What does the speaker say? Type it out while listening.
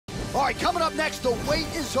All right, coming up next, the wait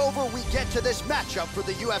is over. We get to this matchup for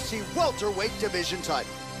the UFC welterweight division title.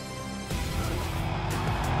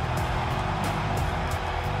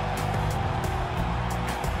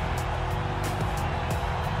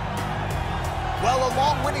 Well, a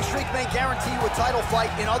long winning streak may guarantee you a title fight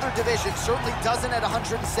in other divisions. Certainly doesn't at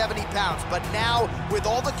 170 pounds. But now, with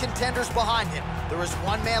all the contenders behind him, there is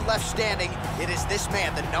one man left standing. It is this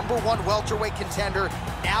man, the #1 welterweight contender,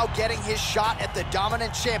 now getting his shot at the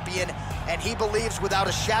dominant champion. And he believes, without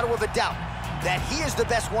a shadow of a doubt, that he is the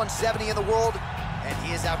best 170 in the world. And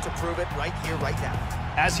he is out to prove it right here, right now.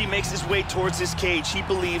 As he makes his way towards this cage, he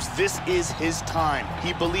believes this is his time.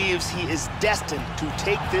 He believes he is destined to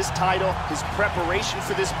take this title. His preparation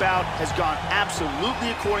for this bout has gone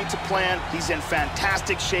absolutely according to plan. He's in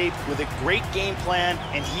fantastic shape with a great game plan,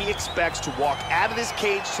 and he expects to walk out of this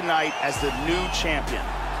cage tonight as the new champion.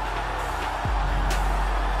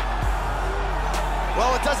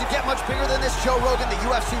 Well, it doesn't get much bigger than this, Joe Rogan. The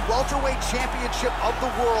UFC Welterweight Championship of the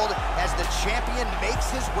world, as the champion makes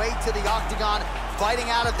his way to the octagon, fighting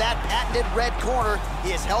out of that patented red corner.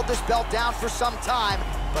 He has held this belt down for some time,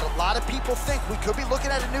 but a lot of people think we could be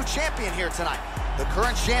looking at a new champion here tonight. The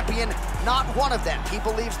current champion, not one of them. He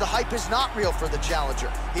believes the hype is not real for the challenger.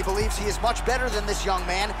 He believes he is much better than this young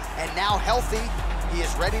man, and now healthy, he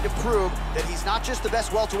is ready to prove that he's not just the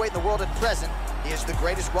best welterweight in the world at present, he is the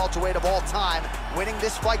greatest welterweight of all time. Winning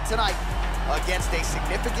this fight tonight against a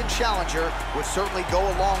significant challenger would certainly go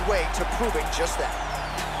a long way to proving just that.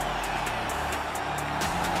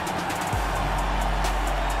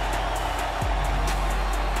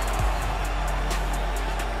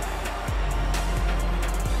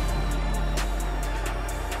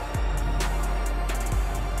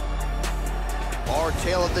 Our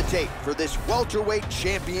tale of the tape for this welterweight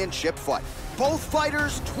championship fight. Both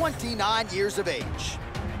fighters 29 years of age,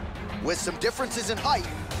 with some differences in height,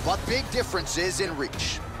 but big differences in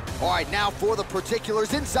reach. All right, now for the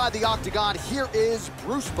particulars inside the octagon, here is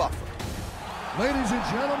Bruce Buffer. Ladies and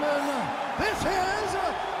gentlemen, this is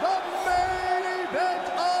the main event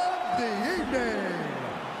of the evening.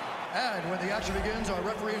 And when the action begins, our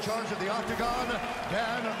referee in charge of the octagon,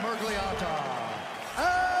 Dan Mergliata.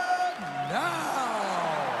 And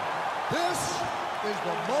now, this is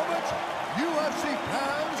the moment UFC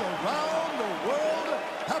fans around the world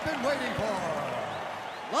have been waiting for.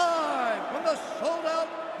 Live from the sold-out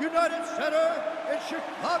United Center in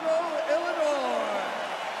Chicago, Illinois.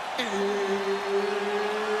 It's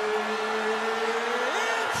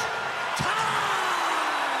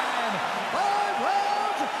time! 5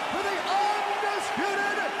 rounds for the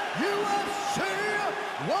undisputed UFC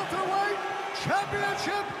Welterweight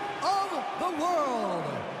Championship of the world.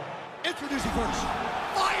 Introducing first,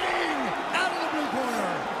 fighting out of the blue corner.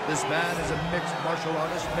 This man is a mixed martial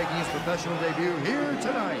artist making his professional debut here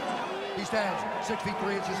tonight. He stands 6 feet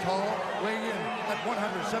 3 inches tall, weighing in at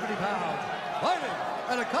 170 pounds. Fighting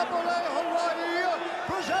at a Kapolei, Hawaii,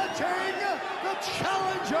 presenting the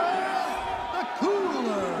challenger, the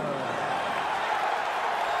Cooler.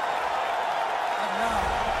 And now,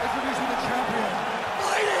 introducing the champion,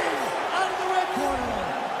 fighting out of the red corner.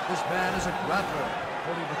 This man is a grappler,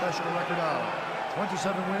 holding a professional record of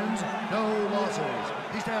 27 wins, no losses.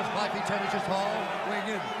 He stands 5 feet 10 inches tall,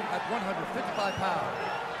 weighing in at 155 pounds.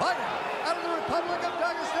 Fighting out of the Republic of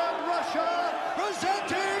Dagestan, Russia,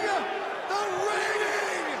 presenting the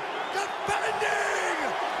reigning, defending,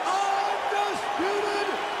 undisputed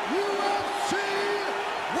UFC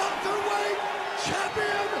welterweight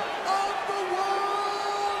champion of the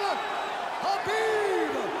world,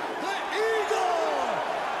 Khabib the Eagle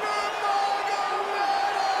Nurmagomedov.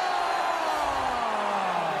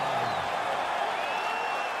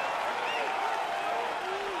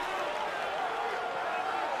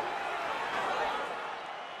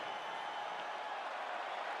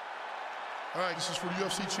 All right, this is for the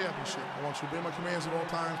UFC Championship. I want you to obey my commands at all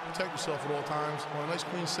times, protect yourself at all times. I want a nice,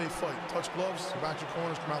 clean, safe fight. Touch gloves, back your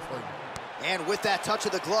corners, come out fighting. And with that touch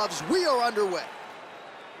of the gloves, we are underway.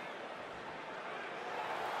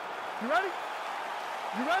 You ready?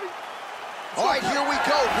 You ready? All right, here we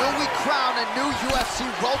go. Will we crown a new UFC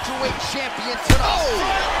welterweight champion tonight? Oh!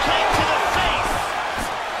 Kick to the face!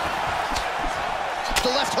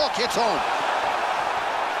 The left hook hits home.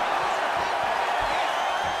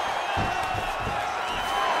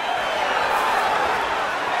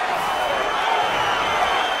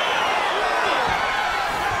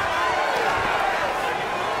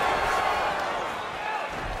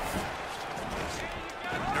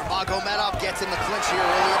 Nurmagomedov gets in the clinch here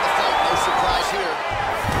early in the fight. No surprise here.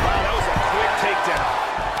 Wow, that was a quick takedown.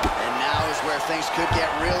 And now is where things could get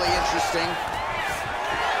really interesting.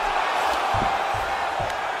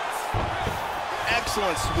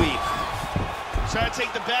 Excellent sweep. Trying to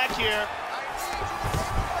take the back here.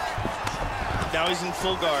 Now he's in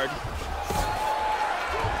full guard.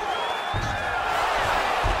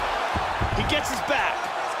 He gets his back.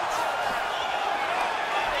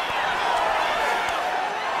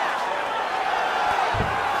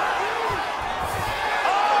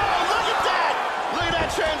 Oh, look at that! Look at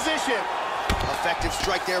that transition. Effective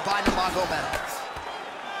strike there by Nurmagomedov.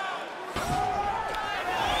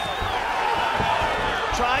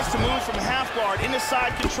 Tries to move from half guard into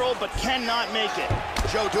side control, but cannot make it.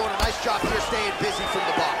 Joe doing a nice job here, staying busy from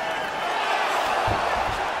the bottom.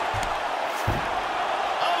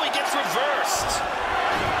 Oh, he gets reversed.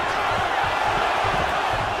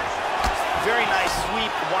 Very nice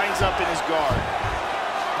sweep, winds up in his guard.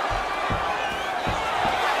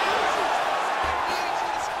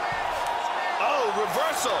 Oh,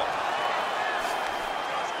 reversal.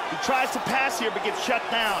 He tries to pass here, but gets shut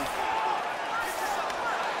down.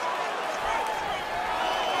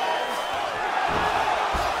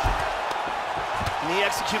 And he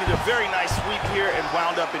executed a very nice sweep here and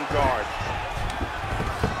wound up in guard.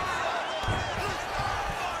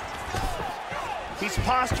 He's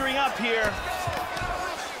posturing up here.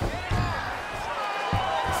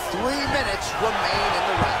 3 minutes remain in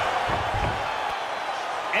the round.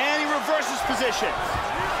 And he reverses position.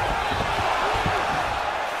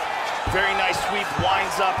 Very nice sweep,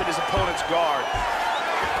 winds up in his opponent's guard.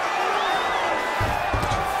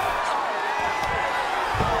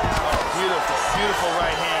 Beautiful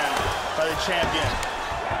right hand by the champion.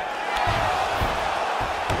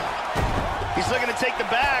 He's looking to take the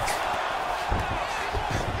back.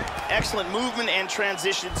 Excellent movement and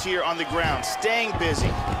transitions here on the ground, staying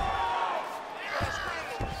busy.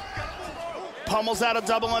 Pummels out of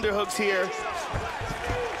double underhooks here.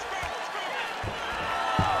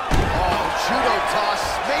 Oh, judo toss,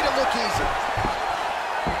 made it look easy.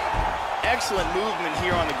 Excellent movement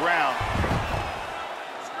here on the ground.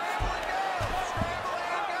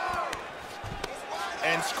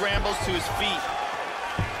 And scrambles to his feet.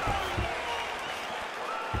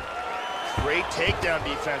 Great takedown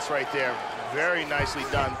defense right there. Very nicely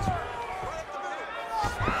done.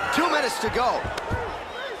 2 minutes to go.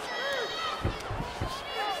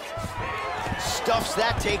 Stuffs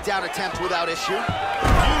that takedown attempt without issue.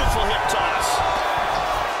 Beautiful hip toss.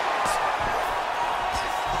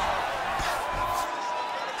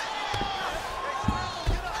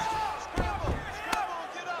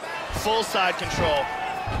 Full side control.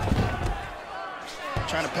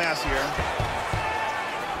 Trying to pass here.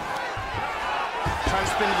 Trying to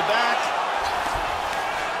spin to the back.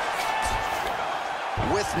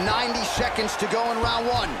 With 90 seconds to go in round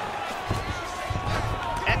 1.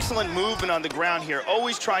 Excellent movement on the ground here,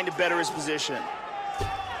 always trying to better his position.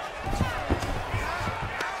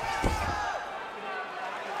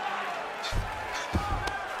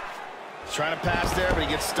 Trying to pass there, but he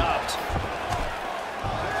gets stopped.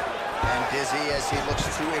 And busy as he looks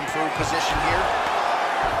to improve position here.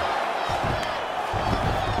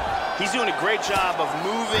 He's doing a great job of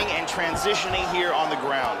moving and transitioning here on the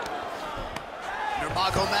ground.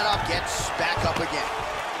 Nurmagomedov gets back up again.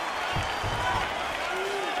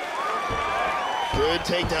 Good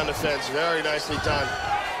takedown defense, very nicely done.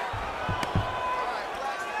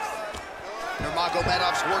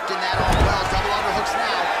 Nurmagomedov's working that on well. Double underhooks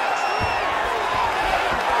now.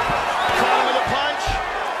 Caught him with a punch.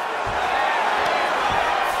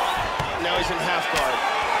 Now he's in half guard.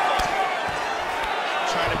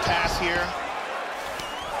 Trying to pass here.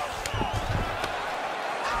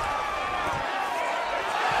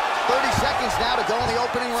 Seconds now to go in the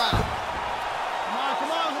opening round.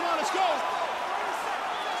 Come on, let's go.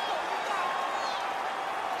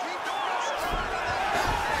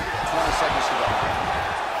 20 seconds to go.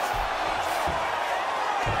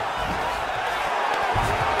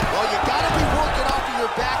 Well, you gotta be working off of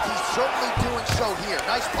your back. He's certainly doing so here.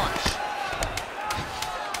 Nice punch.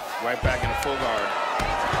 Right back into full guard.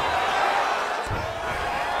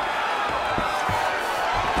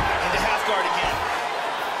 Into half guard again.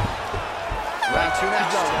 Round 2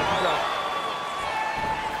 next.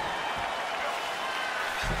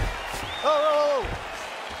 Oh!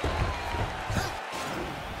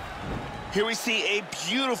 Here we see a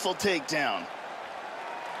beautiful takedown.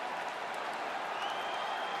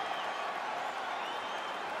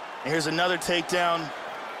 Here's another takedown.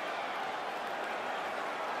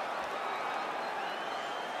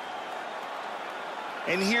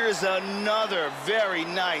 And here's another very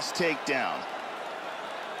nice takedown.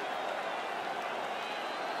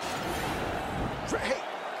 Hey,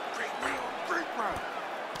 great round.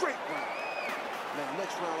 Now,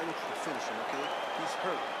 next round, I want you to finish him, okay? He's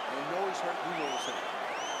hurt. I know he's hurt, you know what I'm saying?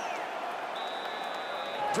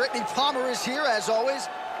 Brittany Palmer is here, as always.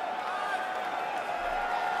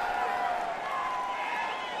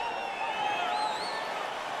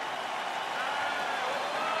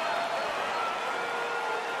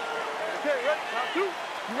 Okay, ready? Round two.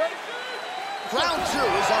 You ready? Round two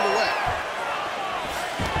is underway.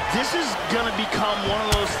 This is gonna become one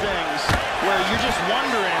of those things where you're just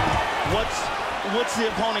wondering what's the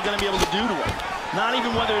opponent gonna be able to do to him. Not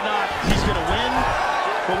even whether or not he's gonna win,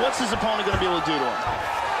 but what's his opponent gonna be able to do to him.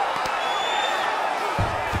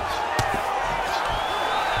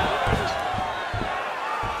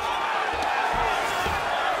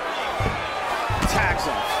 Tags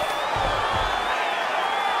him.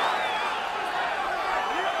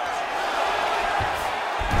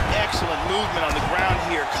 Excellent movement on the ground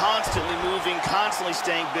here, constantly moving, constantly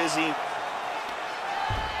staying busy.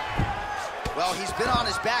 Well, he's been on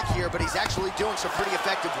his back here, but he's actually doing some pretty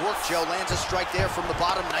effective work, Joe. Lands a strike there from the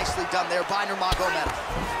bottom. Nicely done there by Nurmagomedov.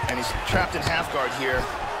 And he's trapped in half guard here.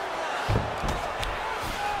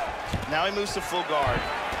 Now he moves to full guard.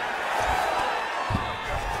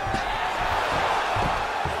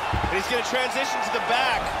 And he's going to transition to the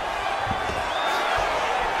back.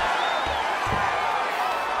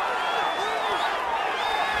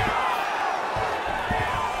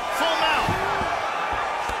 Full mount.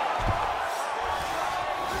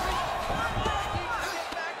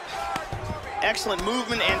 Excellent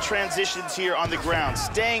movement and transitions here on the ground,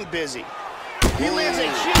 staying busy. He lands a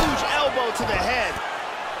huge elbow to the head.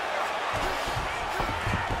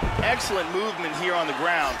 Excellent movement here on the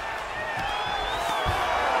ground.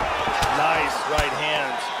 Nice right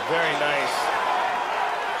hand, very nice.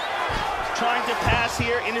 Trying to pass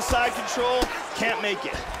here into side control, can't make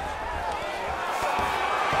it.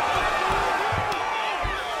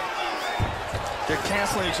 They're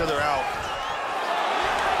canceling each other out.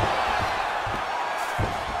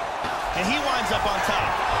 And he winds up on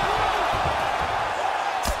top.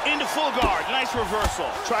 Into full guard, nice reversal.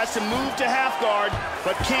 Tries to move to half guard,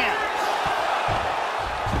 but can't.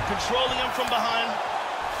 Controlling him from behind.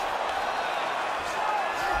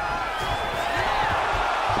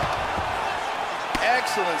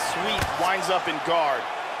 Excellent sweep, winds up in guard.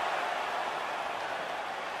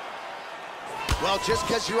 Well, just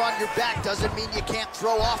because you're on your back doesn't mean you can't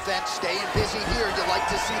throw offense. Staying busy here, you'd like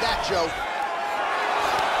to see that, Joe.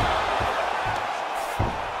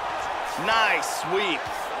 Nice sweep.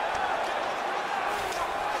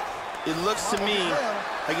 It looks to me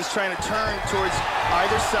like he's trying to turn towards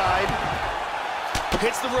either side.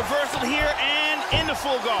 Hits the reversal here and into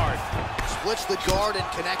full guard. Splits the guard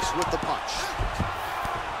and connects with the punch.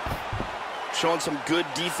 Showing some good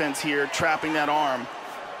defense here, trapping that arm.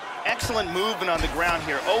 Excellent movement on the ground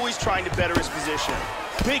here, always trying to better his position.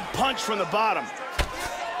 Big punch from the bottom.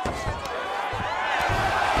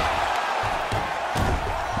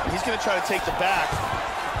 He's gonna try to take the back.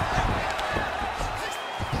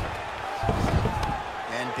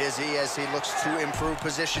 And busy as he looks to improve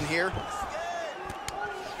position here.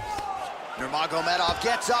 Nurmagomedov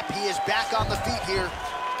gets up, he is back on the feet here.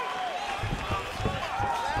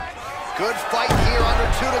 Good fight here,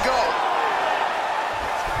 under 2 to go.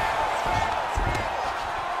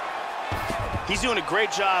 He's doing a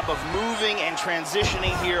great job of moving and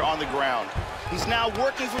transitioning here on the ground. He's now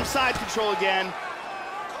working from side control again.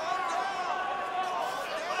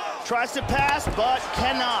 Tries to pass, but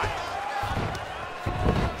cannot.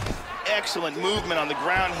 Excellent movement on the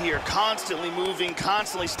ground here, constantly moving,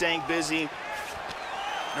 constantly staying busy.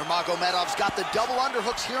 Nurmagomedov's got the double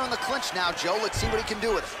underhooks here in the clinch now, Joe. Let's see what he can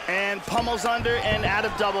do with it. And pummels under and out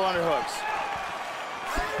of double underhooks.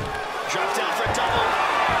 Drop down for a double.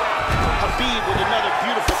 Khabib with another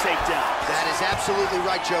beautiful takedown. That is absolutely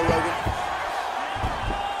right, Joe Rogan.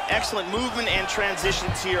 Excellent movement and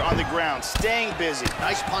transitions here on the ground, staying busy.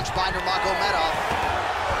 Nice punch by Nurmagomedov.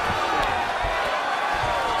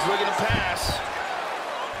 He's looking to pass.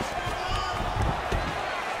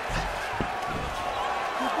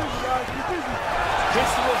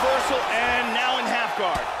 Hits the reversal and now in half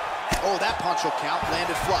guard. Oh, that punch will count.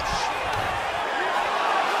 Landed flush.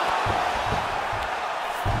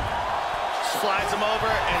 Slides him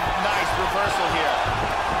over and nice reversal here.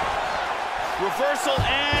 Reversal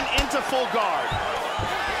and into full guard.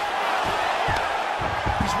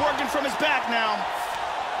 He's working from his back now.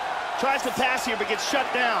 Tries to pass here but gets shut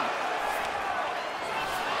down.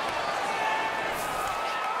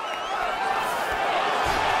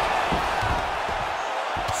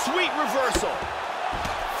 Sweet reversal.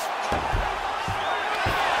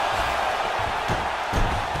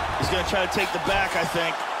 He's gonna try to take the back, I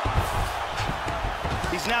think.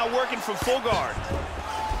 He's now working from full guard.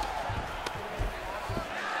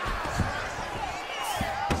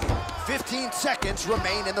 15 seconds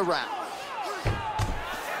remain in the round.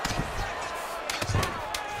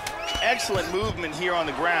 Excellent movement here on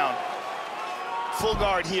the ground. Full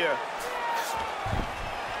guard here.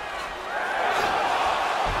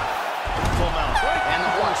 Full mount. And the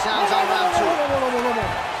horn sounds on round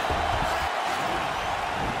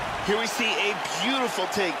 2. Here we see a beautiful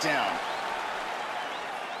takedown.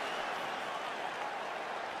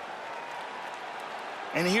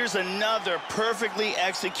 And here's another perfectly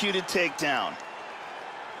executed takedown.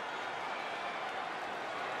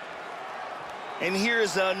 And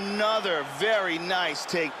here's another very nice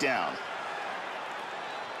takedown.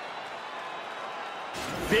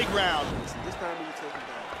 Big round. This time when you take him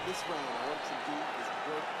down, this round, I want you to do is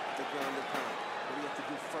work the ground and pound. What you have to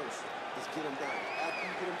do first is get him down. After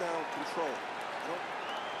you get him down, control.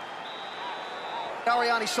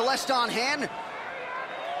 Ariane Celeste on hand.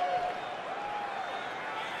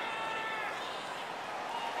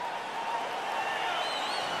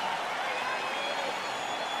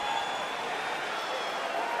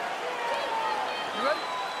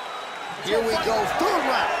 Here we go, third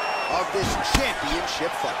round of this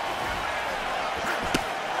championship fight.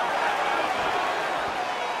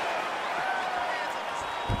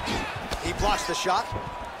 He blocks the shot,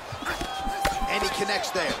 and he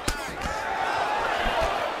connects there.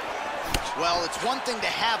 Well, it's one thing to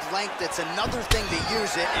have length, it's another thing to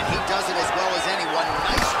use it, and he does it as well as anyone.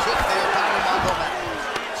 Nice kick there by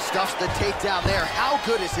Nurmagomedov. Stuffs the takedown there. How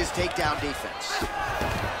good is his takedown defense?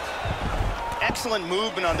 Excellent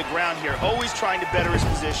movement on the ground here, always trying to better his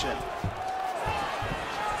position.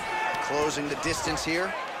 Closing the distance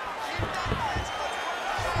here.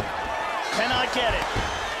 Cannot get it.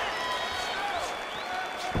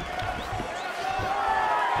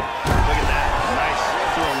 Look at that, nice,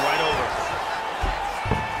 threw him right over.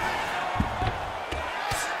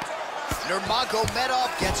 Nurmagomedov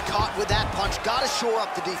gets caught with that punch. Gotta shore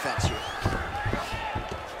up the defense here.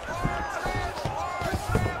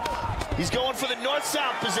 He's going for the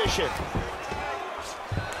north-south position.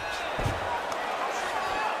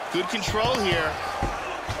 Good control here.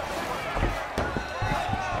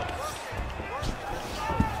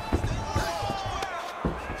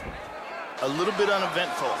 A little bit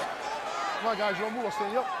uneventful. Come on, guys, you don't move, I'll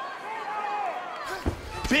stand you up.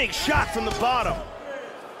 Big shot from the bottom.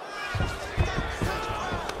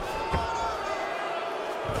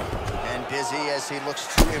 And busy as he looks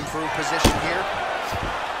to improve position here.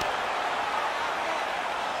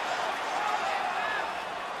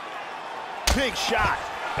 Big shot.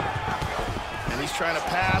 And he's trying to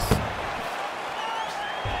pass.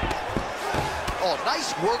 Oh,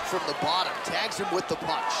 nice work from the bottom. Tags him with the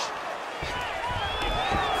punch.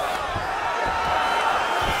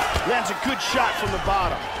 Lands a good shot from the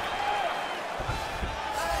bottom.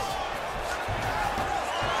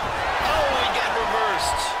 Oh, he got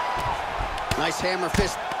reversed. Nice hammer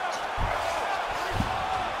fist.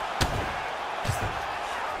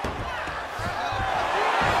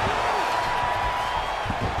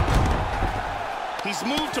 He's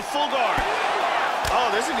moved to full guard. Oh,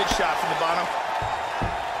 there's a good shot from the bottom.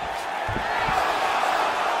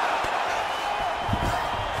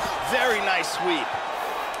 Very nice sweep.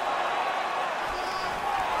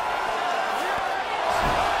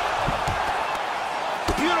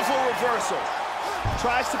 Beautiful reversal.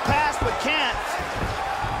 Tries to pass, but can't.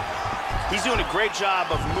 He's doing a great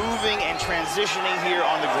job of moving and transitioning here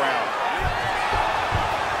on the ground.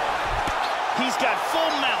 He's got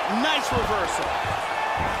full mount. Nice reversal.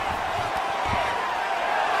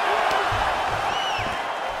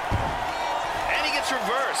 And he gets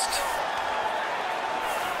reversed.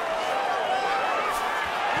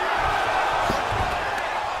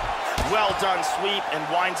 Well done sweep and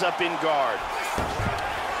winds up in guard.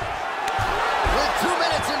 With 2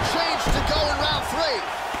 minutes and change to go in round 3.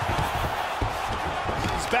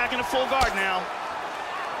 He's back into full guard now.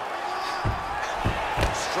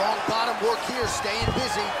 Strong bottom work here, staying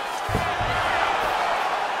busy.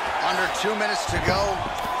 Under 2 minutes to go.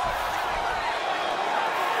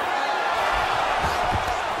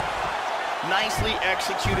 Nicely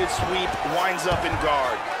executed sweep, winds up in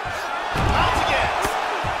guard. Out again.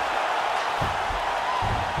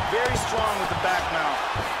 Very strong with the back mount.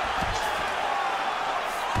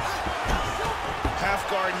 Half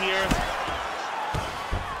guard here.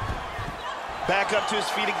 Back up to his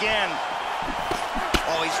feet again.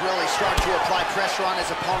 Oh, he's really starting to apply pressure on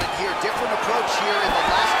his opponent here. Different approach here in the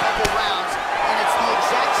last couple rounds, and it's the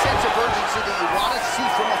exact sense of urgency that you want to see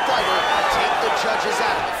from a fighter. Take the judges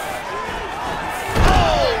out of it.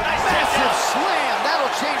 Oh, nice massive slam.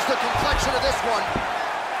 That'll change the complexion of this one.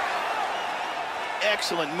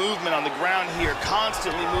 Excellent movement on the ground here,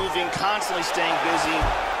 constantly moving, constantly staying busy.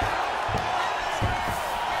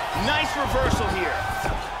 Nice reversal here.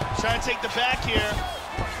 Trying to take the back here.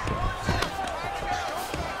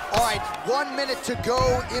 All right, 1 minute to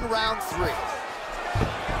go in round 3.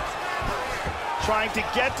 Trying to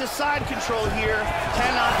get to side control here,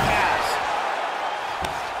 cannot pass.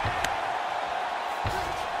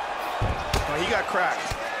 Well, he got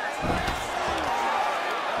cracked.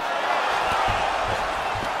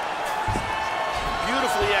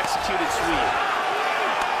 Beautifully executed sweep.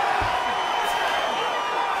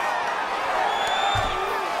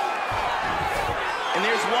 And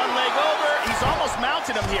there's one leg over. He's almost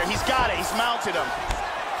mounted him here. He's got it. He's mounted him.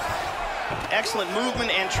 Excellent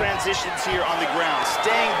movement and transitions here on the ground.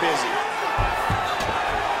 Staying busy.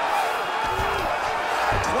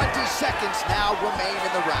 20 seconds now remain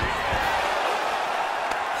in the round.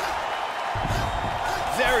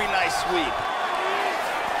 Very nice sweep.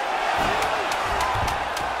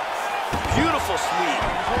 Beautiful sweep.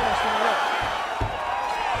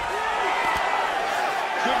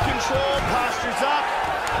 Good control, postures up.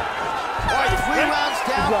 All right, 3 rounds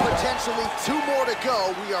down, potentially 2 more to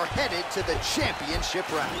go. We are headed to the championship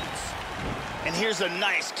rounds. And here's a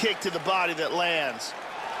nice kick to the body that lands.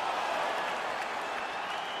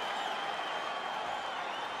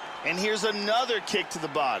 And here's another kick to the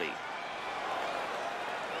body.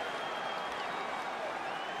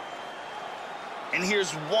 And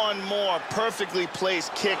here's one more perfectly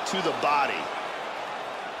placed kick to the body.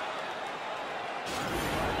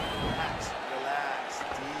 Relax,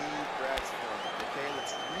 deep breaths. Okay,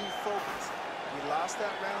 let's refocus. We lost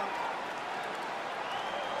that round.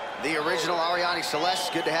 The original Ariane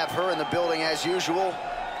Celeste, good to have her in the building as usual.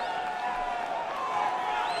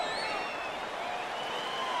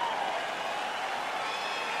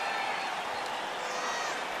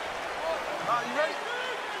 You ready?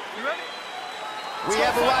 You ready? We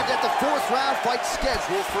have arrived at the 4th round, fight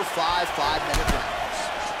scheduled for 5 5-minute rounds.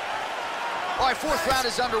 All right, 4th round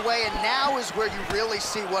is underway, and now is where you really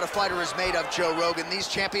see what a fighter is made of, Joe Rogan. These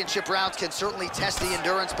championship rounds can certainly test the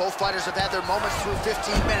endurance. Both fighters have had their moments through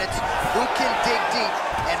 15 minutes. Who can dig deep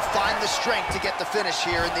and find the strength to get the finish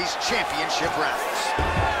here in these championship rounds?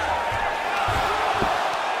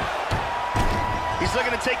 He's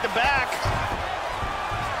looking to take the back.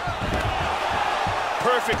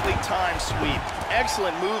 Perfectly timed sweep.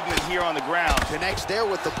 Excellent movement here on the ground. Connects there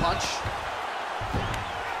with the punch.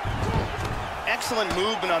 Excellent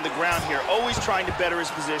movement on the ground here, always trying to better his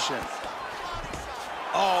position.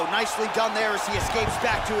 Oh, nicely done there as he escapes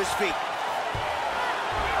back to his feet.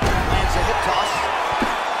 Lands a hip toss.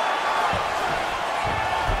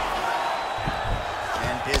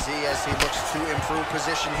 And busy as he looks to improve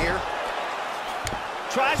position here.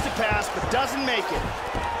 Tries to pass, but doesn't make it.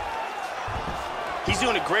 He's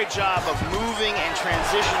doing a great job of moving and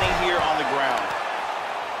transitioning here on the ground.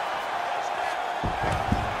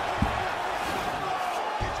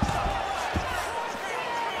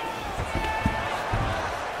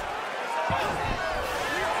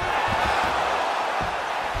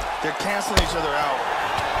 They're canceling each other out.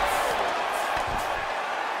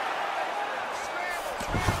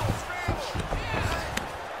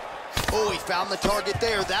 Oh, he found the target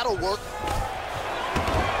there. That'll work.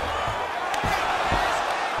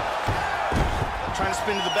 Trying to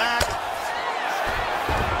spin to the back.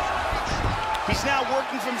 He's now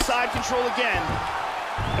working from side control again.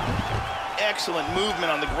 Excellent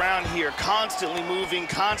movement on the ground here. Constantly moving,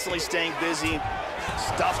 constantly staying busy.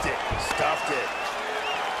 Stuffed it, stuffed it.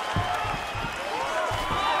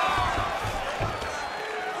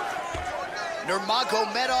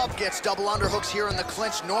 Nurmagomedov gets double underhooks here in the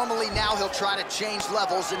clinch. Normally now he'll try to change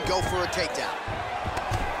levels and go for a takedown.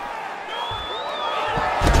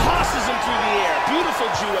 Tosses him through the air. Beautiful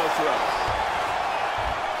judo throw.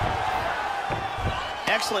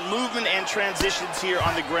 Excellent movement and transitions here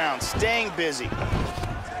on the ground. Staying busy.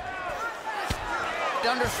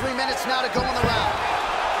 Under 3 minutes now to go in the round.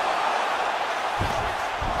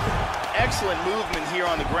 Excellent movement here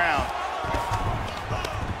on the ground.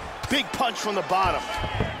 Big punch from the bottom.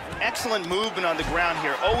 Excellent movement on the ground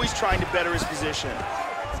here, always trying to better his position.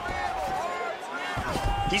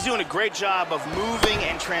 He's doing a great job of moving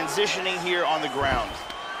and transitioning here on the ground.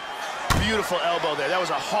 Beautiful elbow there. That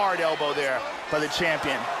was a hard elbow there by the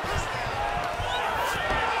champion.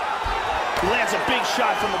 He lands a big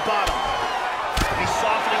shot from the bottom. He's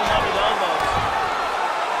softening him up with elbows.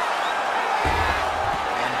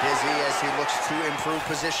 And busy as he looks to improve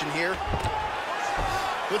position here.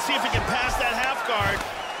 Let's see if he can pass that half guard.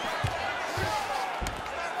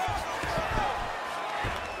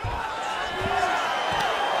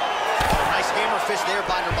 Nice hammer fist there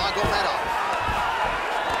by Nurmagomedov.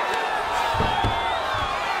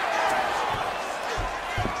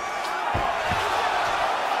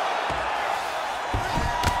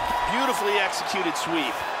 Beautifully executed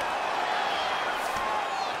sweep.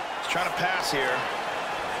 He's trying to pass here.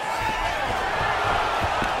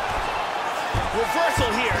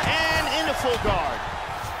 Reversal here, and into full guard.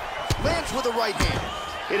 Lands with a right hand.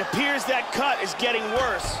 It appears that cut is getting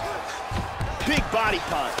worse. Big body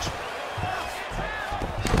punch.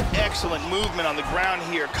 Excellent movement on the ground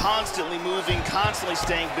here. Constantly moving, constantly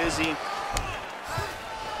staying busy.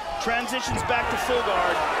 Transitions back to full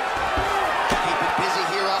guard. Keep it busy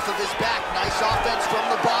here off of his back. Nice offense from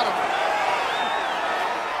the bottom.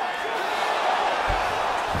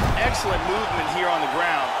 Excellent movement here on the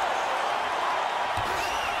ground.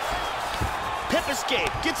 Hip escape,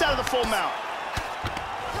 gets out of the full mount.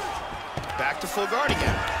 Back to full guard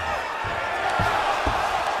again.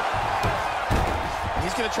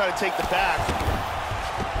 He's gonna try to take the back.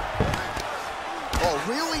 Oh,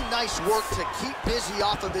 really nice work to keep busy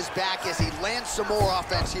off of his back as he lands some more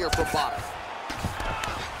offense here from bottom.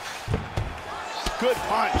 Good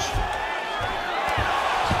punch.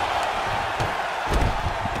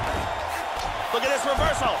 Look at this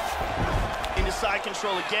reversal. Into side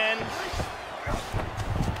control again.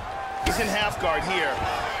 He's in half guard here.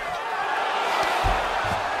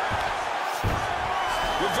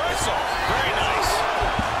 Reversal, very nice.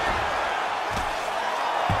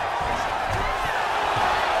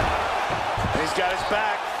 And he's got his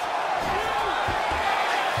back.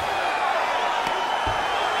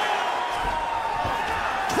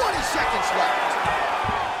 Seconds left.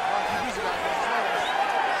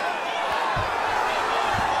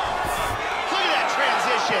 Look at that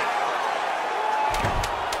transition.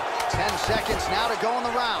 10 seconds now to go in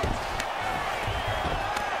the round.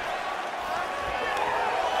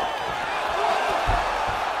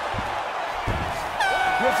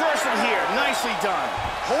 Reversal here, nicely done.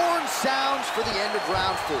 Horn sounds for the end of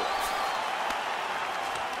round 4.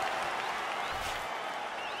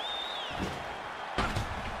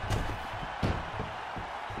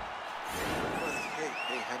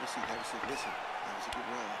 Listen, that was a good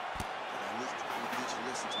round, but I need you to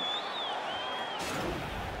listen to me.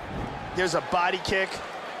 There's a body kick.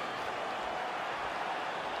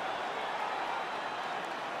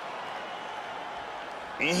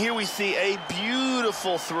 And here we see a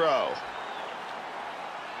beautiful throw.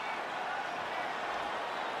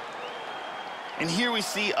 And here we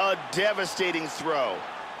see a devastating throw.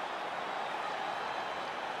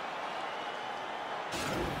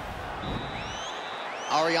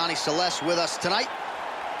 Ariane Celeste with us tonight.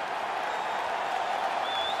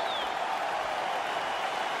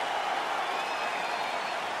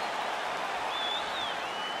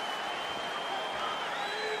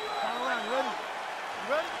 Final round, you ready?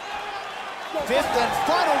 You ready? Fifth and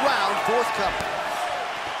final round, forthcoming.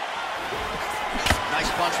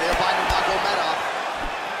 Nice punch there by Nurmagomedov.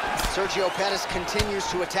 Sergio Pettis continues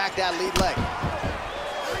to attack that lead leg.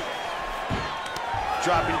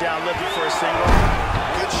 Dropping down, looking for a single.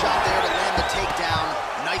 Good shot there to land the takedown.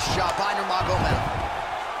 Nice shot by Nurmagomedov.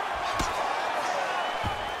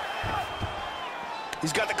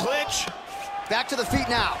 He's got the clinch. Back to the feet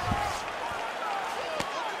now.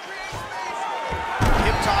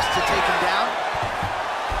 Hip toss to take him down.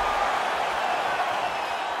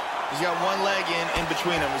 He's got one leg in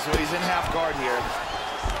between them, so he's in half guard here.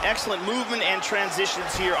 Excellent movement and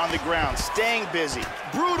transitions here on the ground, staying busy.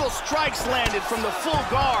 Brutal strikes landed from the full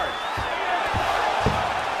guard.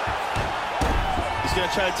 He's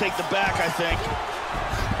gonna try to take the back, I think.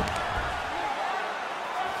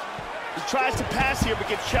 He tries to pass here, but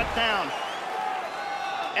gets shut down.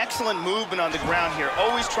 Excellent movement on the ground here,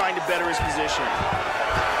 always trying to better his position.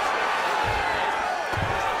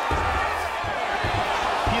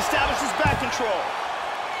 He establishes back control.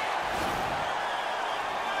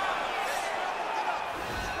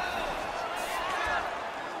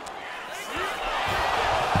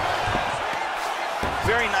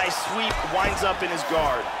 Very nice sweep, winds up in his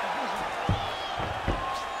guard.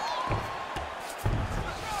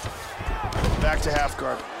 Back to half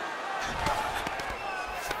guard.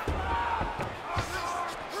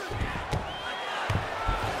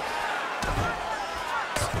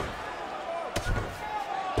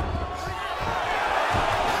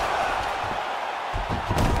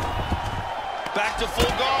 Back to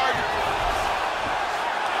full guard.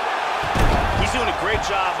 He's doing a great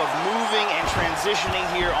job of moving and transitioning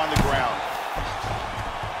here on the ground.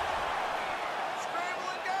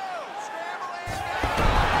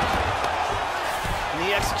 And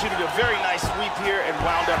he executed a very nice sweep here and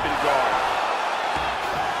wound up in guard.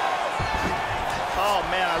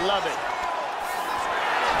 love it.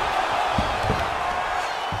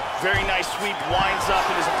 Very nice sweep, winds up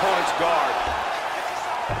in his opponent's guard.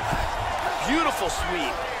 Beautiful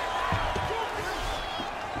sweep.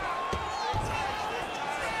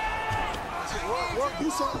 Work, do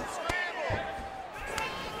something.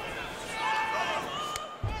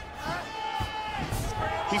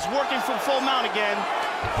 He's working from full mount again.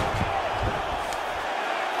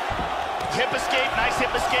 Hip escape, nice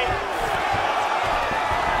hip escape.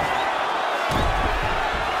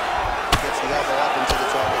 Gets the elbow up into the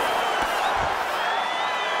target.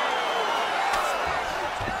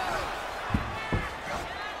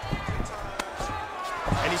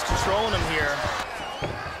 And he's controlling him here.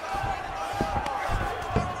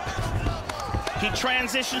 He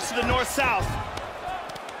transitions to the north-south.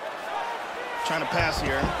 Trying to pass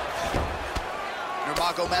here.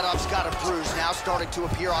 Nurmagomedov's got a bruise now starting to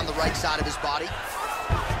appear on the right side of his body.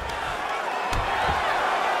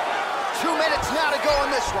 2 minutes now to go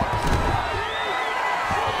in this one.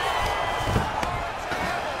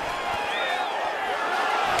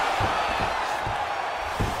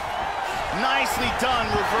 Nicely done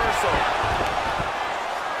reversal.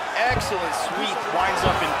 Excellent sweep, winds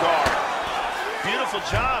up in guard. Beautiful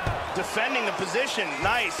job defending the position,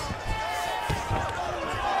 nice.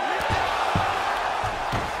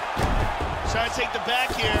 Trying to take the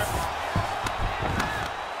back here.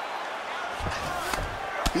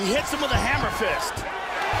 He hits him with a hammer fist.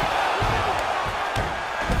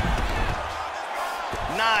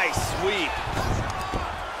 Nice sweep.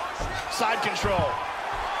 Side control.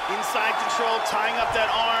 Inside control, tying up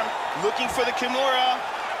that arm, looking for the Kimura.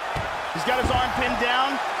 He's got his arm pinned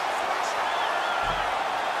down.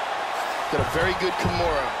 Got a very good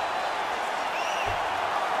Kimura.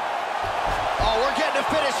 Oh, we're getting a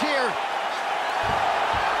finish here.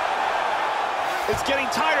 It's getting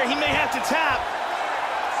tighter. He may have to tap.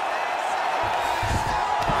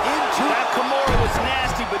 That Kimura was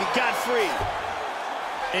nasty, but he got free.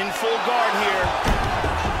 In full guard here.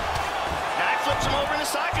 Back flips him over into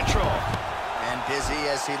side control. And busy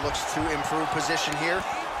as he looks to improve position here.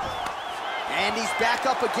 And he's back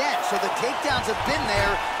up again. So the takedowns have been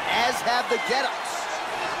there, as have the get-ups.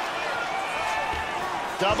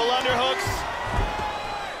 Double underhooks.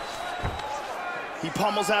 He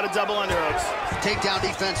pummels out of double underhooks. Takedown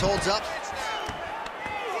defense holds up.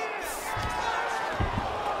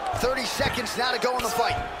 30 seconds now to go in the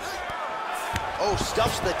fight. Oh,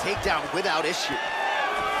 stuffs the takedown without issue.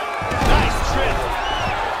 Nice trip.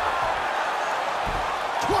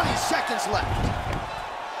 20 seconds left.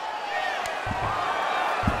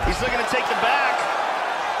 He's looking to take the back.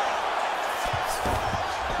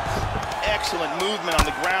 Excellent movement on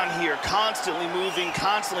the ground here. Constantly moving,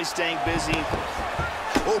 constantly staying busy.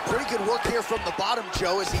 Oh, pretty good work here from the bottom,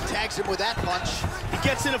 Joe, as he tags him with that punch. He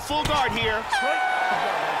gets in a full guard here.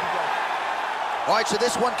 All right, so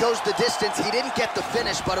this one goes the distance. He didn't get the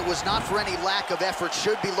finish, but it was not for any lack of effort.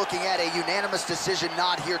 Should be looking at a unanimous decision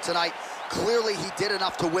nod here tonight. Clearly, he did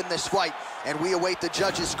enough to win this fight, and we await the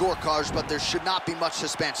judges' scorecards, but there should not be much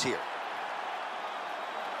suspense here.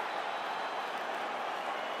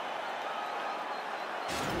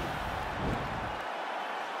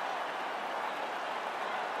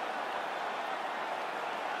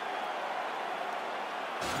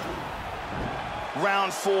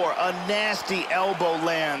 Round 4, a nasty elbow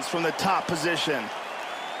lands from the top position.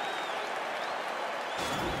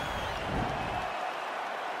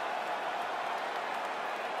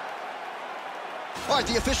 All right,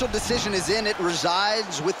 the official decision is in. It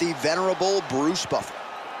resides with the venerable Bruce Buffer.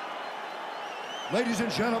 Ladies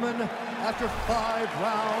and gentlemen, after 5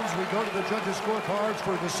 rounds, we go to the judges' scorecards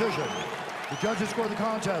for a decision. The judges score the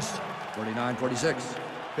contest 49-46,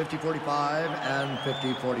 50-45, and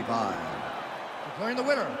 50-45. Declaring the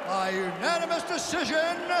winner by unanimous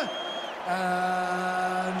decision,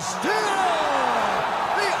 and still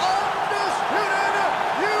the undisputed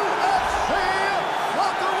UFC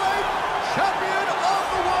Welterweight Champion of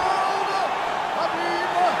the World,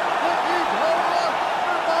 Khabib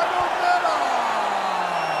Nurmagomedov.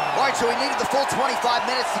 All right, so he needed the full 25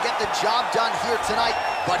 minutes to get the job done here tonight,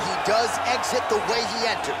 but he does exit the way he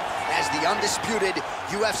entered. As the undisputed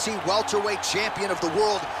UFC welterweight champion of the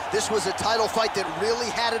world, this was a title fight that really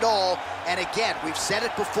had it all. And again, we've said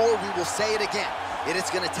it before, we will say it again. It is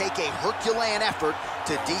going to take a Herculean effort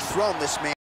to dethrone this man.